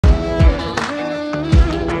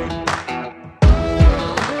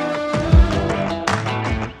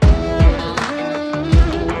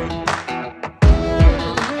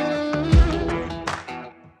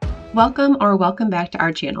Welcome back to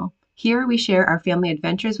our channel. Here we share our family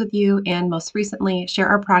adventures with you and most recently share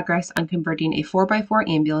our progress on converting a 4x4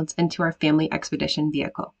 ambulance into our family expedition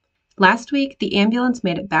vehicle. Last week, the ambulance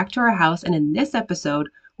made it back to our house, and in this episode,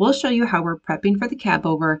 we'll show you how we're prepping for the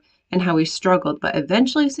cabover and how we struggled but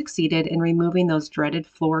eventually succeeded in removing those dreaded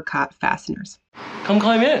floor cot fasteners. Come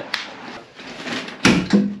climb in.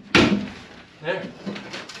 There.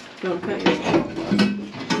 Don't cut yourself.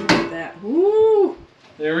 That. Woo!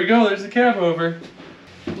 There we go, there's the cabover.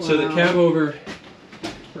 Wow. So the cabover,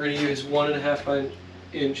 we're going to use 1.5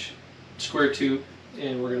 inch square tube,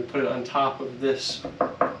 and we're going to put it on top of this,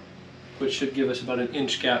 which should give us about an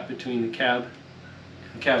inch gap between the cab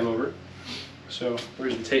and the cabover. So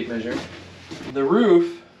where's the tape measure? The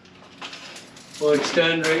roof will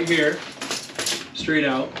extend right here, straight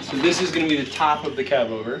out. So this is going to be the top of the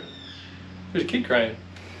cabover. There's a kid crying.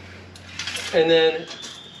 And then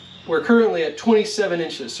we're currently at 27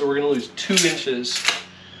 inches, so we're going to lose 2 inches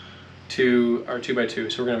to our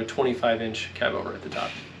 2x2. So we're going to have a 25 inch cabover at the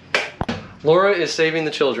top. Laura is saving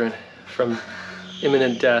the children from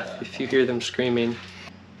imminent death if you hear them screaming.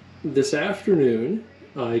 This afternoon,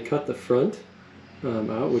 I cut the front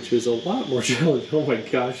out, which is a lot more challenging. Oh my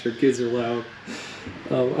gosh, our kids are loud.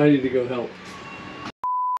 I need to go help.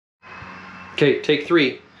 Okay, take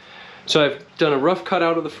 3. So I've done a rough cut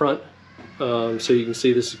out of the front. So you can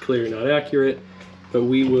see this is clearly not accurate, but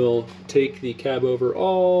we will take the cabover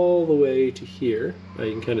all the way to here.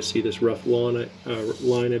 You can kind of see this rough line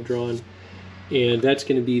I've drawn, and that's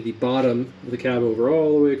going to be the bottom of the cabover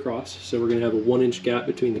all the way across. So we're going to have a 1 inch gap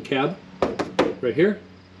between the cab right here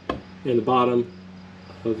and the bottom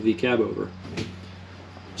of the cabover.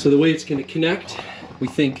 So the way it's going to connect, we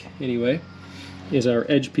think anyway, is our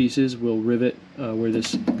edge pieces will rivet where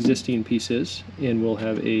this existing piece is, and we'll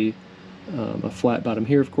have a flat bottom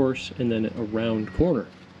here, of course, and then a round corner.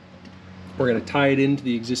 We're going to tie it into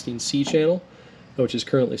the existing C channel, which is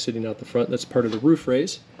currently sitting out the front. That's part of the roof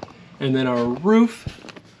raise. And then our roof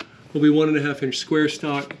will be 1.5 inch square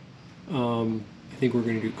stock. I think we're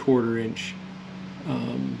going to do 1/4 inch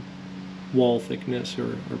wall thickness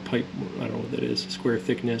or pipe, I don't know what that is, square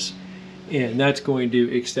thickness. And that's going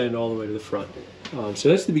to extend all the way to the front. So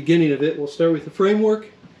that's the beginning of it. We'll start with the framework,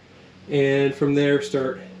 and from there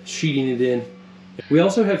start sheeting it in. We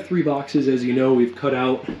also have 3 boxes. As you know, we've cut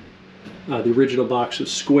out the original box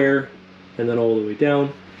was square and then all the way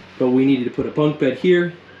down, but we needed to put a bunk bed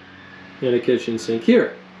here and a kitchen sink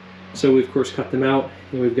here. So we of course cut them out,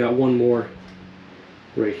 and we've got one more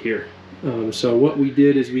right here. So what we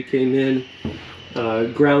did is we came in,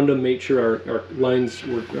 ground them, made sure our lines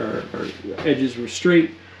were, our edges were straight,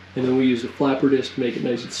 and then we used a flapper disc to make it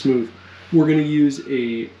nice and smooth. We're going to use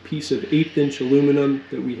a piece of 1/8 inch aluminum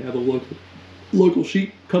that we have a local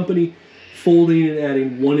sheet company folding and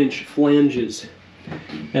adding 1 inch flanges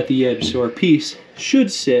at the edge. So our piece should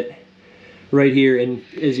sit right here, and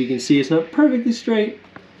as you can see, it's not perfectly straight,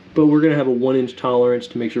 but we're going to have a 1 inch tolerance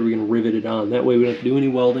to make sure we can rivet it on. That way we don't have to do any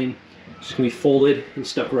welding. It's just going to be folded and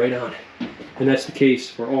stuck right on. And that's the case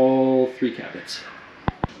for all 3 cabinets.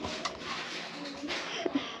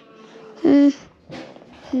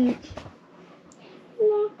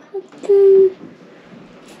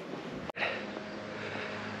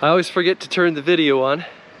 I always forget to turn the video on,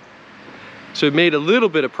 so we made a little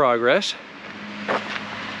bit of progress.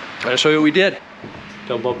 I'll show you what we did.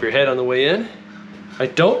 Don't bump your head on the way in. I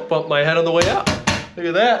don't bump my head on the way out. Look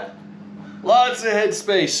at that. Lots of head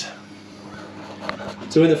space.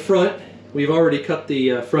 So in the front, we've already cut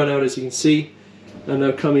the front out, as you can see. I'm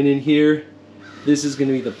now coming in here. This is going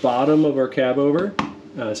to be the bottom of our cabover.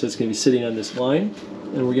 So it's going to be sitting on this line,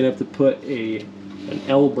 and we're going to have to put an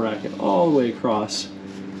L bracket all the way across.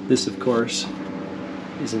 This, of course,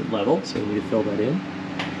 isn't level, so we need to fill that in.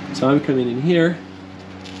 So I'm coming in here,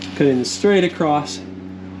 cutting this straight across,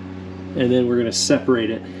 and then we're going to separate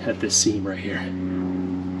it at this seam right here.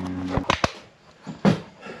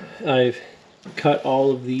 I've cut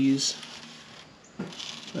all of these,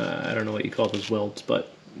 I don't know what you call those welds,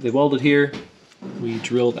 but they welded here. We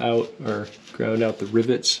drilled out or ground out the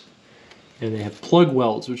rivets, and they have plug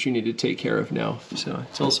welds, which you need to take care of now. So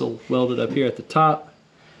it's also welded up here at the top.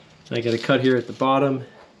 I got a cut here at the bottom.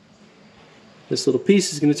 This little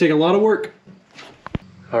piece is going to take a lot of work.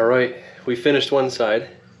 All right, we finished one side.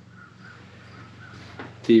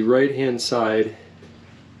 The right-hand side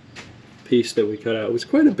piece that we cut out was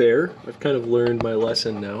quite a bear. I've kind of learned my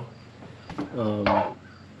lesson now.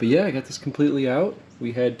 But yeah, I got this completely out.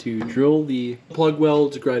 We had to drill the plug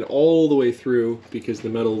welds, grind all the way through because the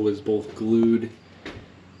metal was both glued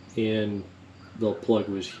and the plug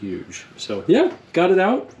was huge. So yeah, got it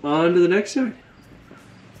out. On to the next side.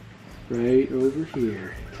 right over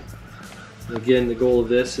here. Again, the goal of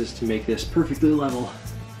this is to make this perfectly level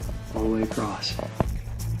all the way across.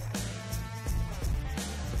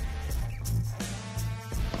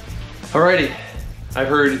 Alrighty, I've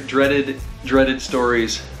heard dreaded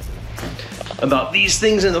stories about these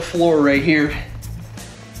things in the floor right here.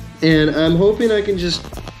 And I'm hoping I can just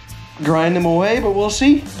grind them away, but we'll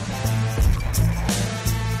see.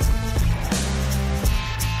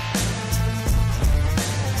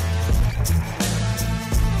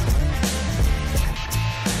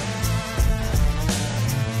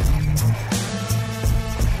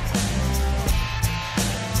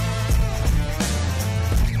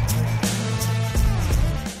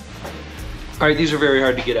 All right, these are very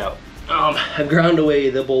hard to get out. I've ground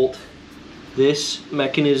away the bolt. This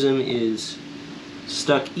mechanism is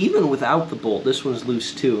stuck even without the bolt. This one's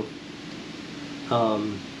loose too.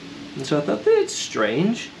 And so I thought, that's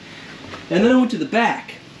strange. And then I went to the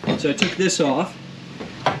back. So I took this off,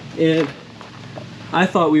 and I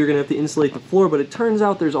thought we were gonna have to insulate the floor, but it turns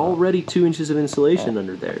out there's already 2 inches of insulation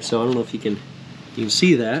under there. So I don't know if you can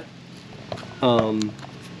see that.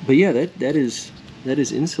 But yeah, that is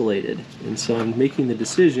insulated. And so I'm making the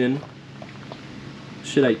decision,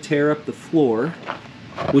 should I tear up the floor,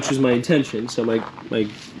 which was my intention. So my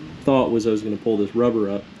thought was I was going to pull this rubber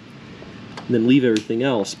up and then leave everything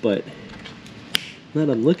else. But now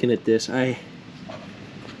that I'm looking at this, I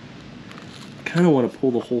kind of want to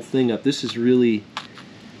pull the whole thing up. This is really,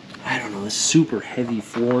 I don't know, this super heavy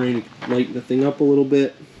flooring. Lighten the thing up a little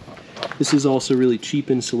bit. This is also really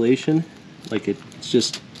cheap insulation. Like it's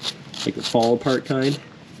just like the fall apart kind.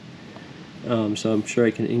 So I'm sure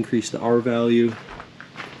I can increase the R value,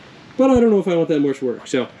 but I don't know if I want that much work.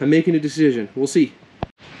 So I'm making a decision. We'll see.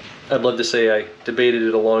 I'd love to say I debated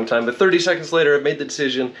it a long time, but 30 seconds later I've made the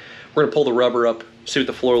decision. We're gonna pull the rubber up, see what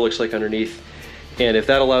the floor looks like underneath. And if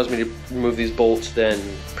that allows me to remove these bolts, then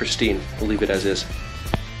pristine. We'll leave it as is.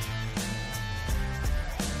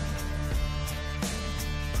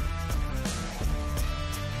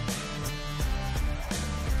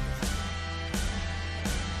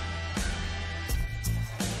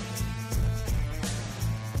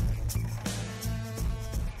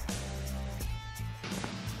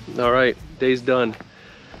 All right, day's done.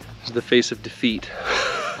 This is the face of defeat.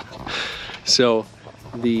 So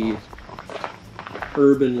the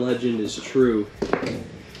urban legend is true.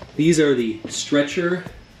 These are the stretcher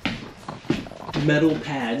metal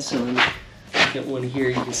pads. So let me get one here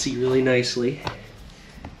you can see really nicely.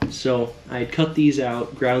 So I had cut these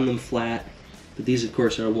out, ground them flat, but these of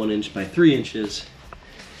course are 1 inch by 3 inches.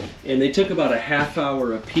 And they took about a half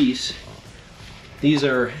hour a piece. These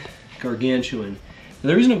are gargantuan. And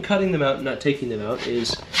the reason I'm cutting them out and not taking them out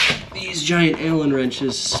is these giant Allen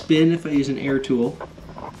wrenches spin if I use an air tool,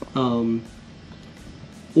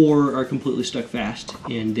 or are completely stuck fast,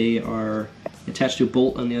 and they are attached to a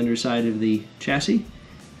bolt on the underside of the chassis,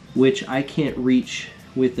 which I can't reach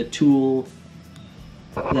with the tool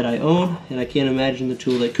that I own, and I can't imagine the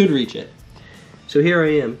tool that could reach it. So here I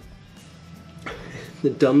am, the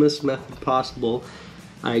dumbest method possible.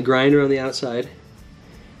 I grind around the outside,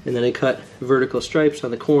 and then I cut vertical stripes on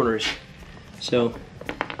the corners. So,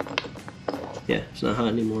 yeah, it's not hot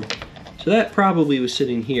anymore. So that probably was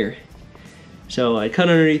sitting here. So I cut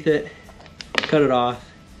underneath it, cut it off,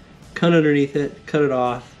 cut underneath it, cut it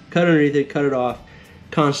off, cut underneath it, cut it off,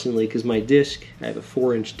 constantly, because my disc, I have a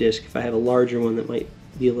 4-inch disc. If I have a larger one, that might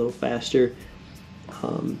be a little faster.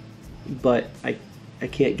 But I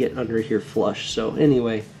can't get under here flush. So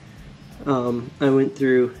anyway, I went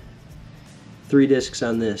through 3 discs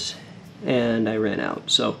on this and I ran out.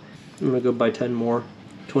 So I'm gonna go buy 10 more,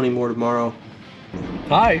 20 more tomorrow.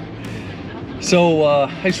 Hi. So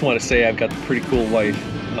I just want to say I've got a pretty cool wife.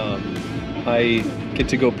 I get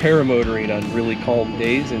to go paramotoring on really calm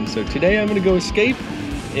days, and so today I'm gonna go escape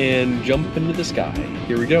and jump into the sky.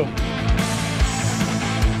 Here we go.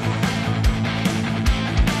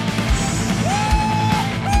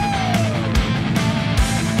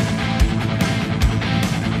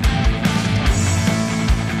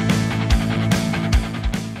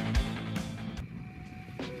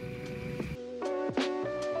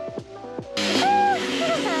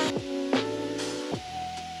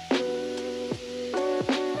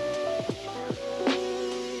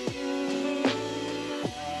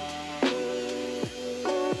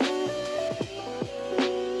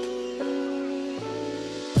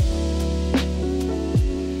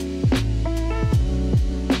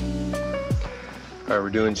 All right, we're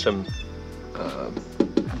doing some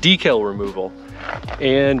decal removal,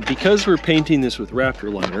 and because we're painting this with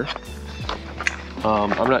Raptor liner,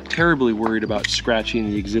 I'm not terribly worried about scratching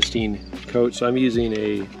the existing coat, so I'm using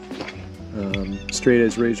a straight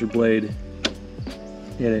edge razor blade,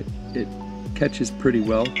 and it catches pretty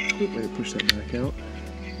well. Oop, let me push that back out.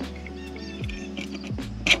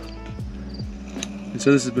 And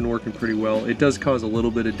so this has been working pretty well. It does cause a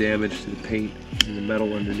little bit of damage to the paint and the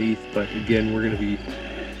metal underneath, but again, we're going to be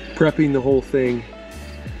prepping the whole thing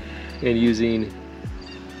and using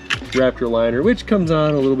Raptor liner, which comes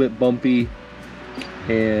on a little bit bumpy,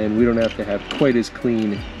 and we don't have to have quite as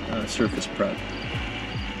clean surface prep.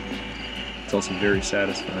 It's also very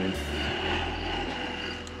satisfying.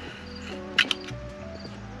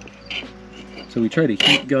 So we tried a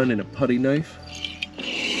heat gun and a putty knife,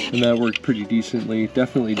 and that worked pretty decently.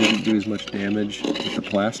 Definitely didn't do as much damage with the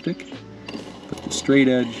plastic, but the straight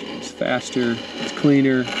edge is faster, it's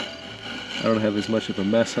cleaner. I don't have as much of a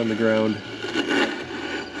mess on the ground.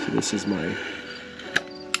 So this is my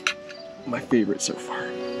favorite so far.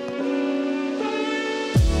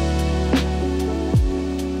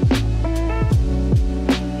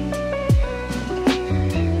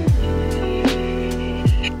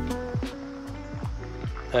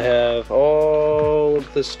 I have all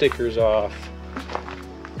of the stickers off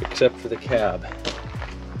except for the cab.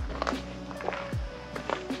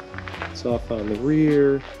 It's off on the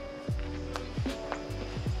rear.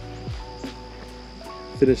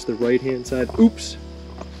 Finish the right hand side. Oops!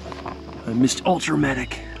 I missed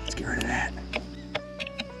Ultramatic. Let's get rid of that.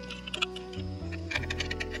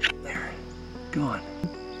 There. Gone.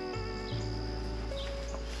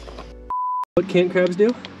 What can't crabs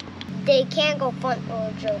do? They can't go front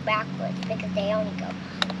or go backwards because they only go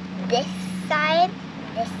this side,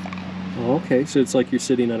 this side. Oh, okay. So it's like you're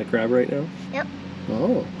sitting on a crab right now? Yep.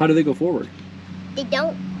 Oh. How do they go forward? They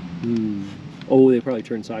don't. Oh, they probably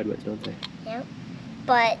turn sideways, don't they? Yep.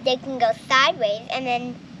 But they can go sideways, and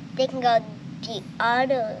then they can go the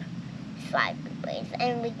other sideways,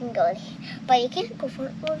 and we can go. But you can't go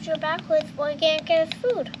front or backwards, or you can't get us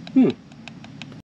food.